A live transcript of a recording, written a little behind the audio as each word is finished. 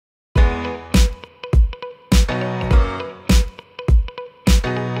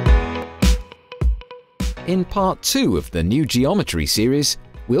In part 2 of the new geometry series,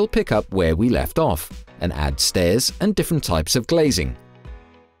 we'll pick up where we left off and add stairs and different types of glazing.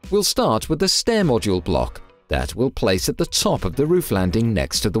 We'll start with the stair module block that we'll place at the top of the roof landing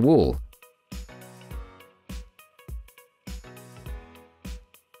next to the wall.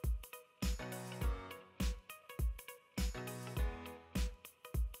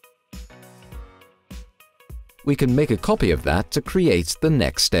 We can make a copy of that to create the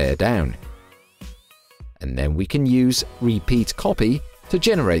next stair down. And then we can use repeat copy to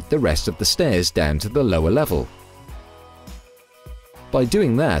generate the rest of the stairs down to the lower level. By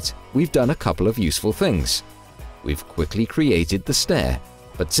doing that, we've done a couple of useful things. We've quickly created the stair,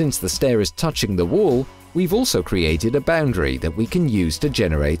 but since the stair is touching the wall, we've also created a boundary that we can use to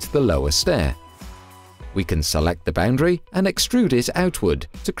generate the lower stair. We can select the boundary and extrude it outward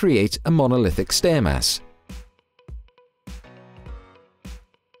to create a monolithic stair mass.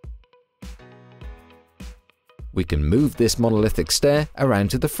 We can move this monolithic stair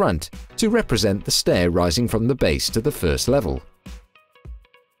around to the front to represent the stair rising from the base to the first level.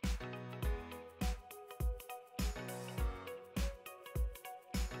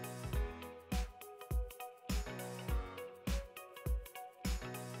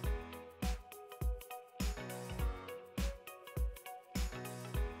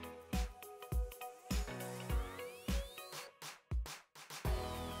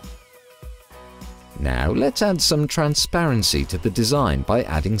 Now let's add some transparency to the design by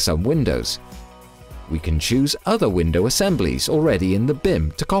adding some windows. We can choose other window assemblies already in the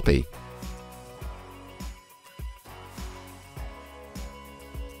BIM to copy.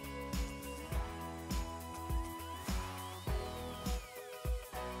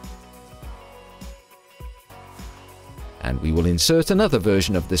 And we will insert another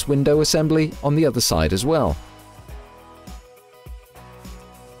version of this window assembly on the other side as well.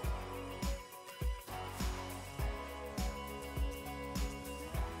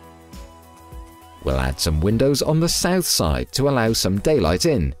 We'll add some windows on the south side to allow some daylight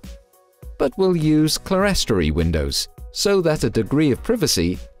in, but we'll use clerestory windows so that a degree of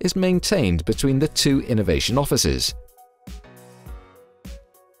privacy is maintained between the two innovation offices.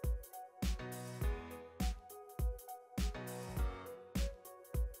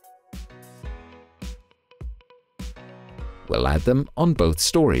 We'll add them on both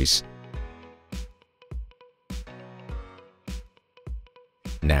stories.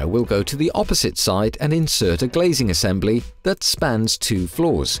 Now we'll go to the opposite side and insert a glazing assembly that spans 2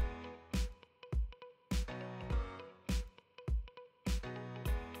 floors.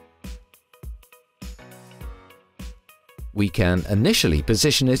 We can initially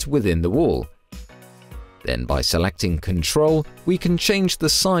position it within the wall. Then by selecting Control, we can change the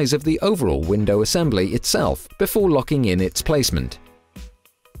size of the overall window assembly itself before locking in its placement.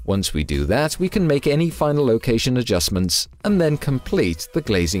 Once we do that, we can make any final location adjustments and then complete the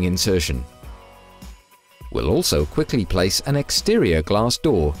glazing insertion. We'll also quickly place an exterior glass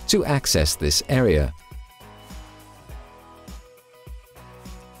door to access this area.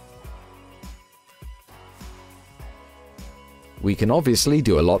 We can obviously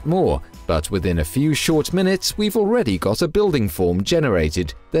do a lot more, but within a few short minutes we've already got a building form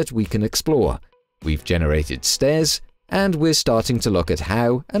generated that we can explore. We've generated stairs, and we're starting to look at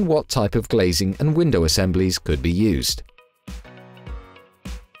how and what type of glazing and window assemblies could be used.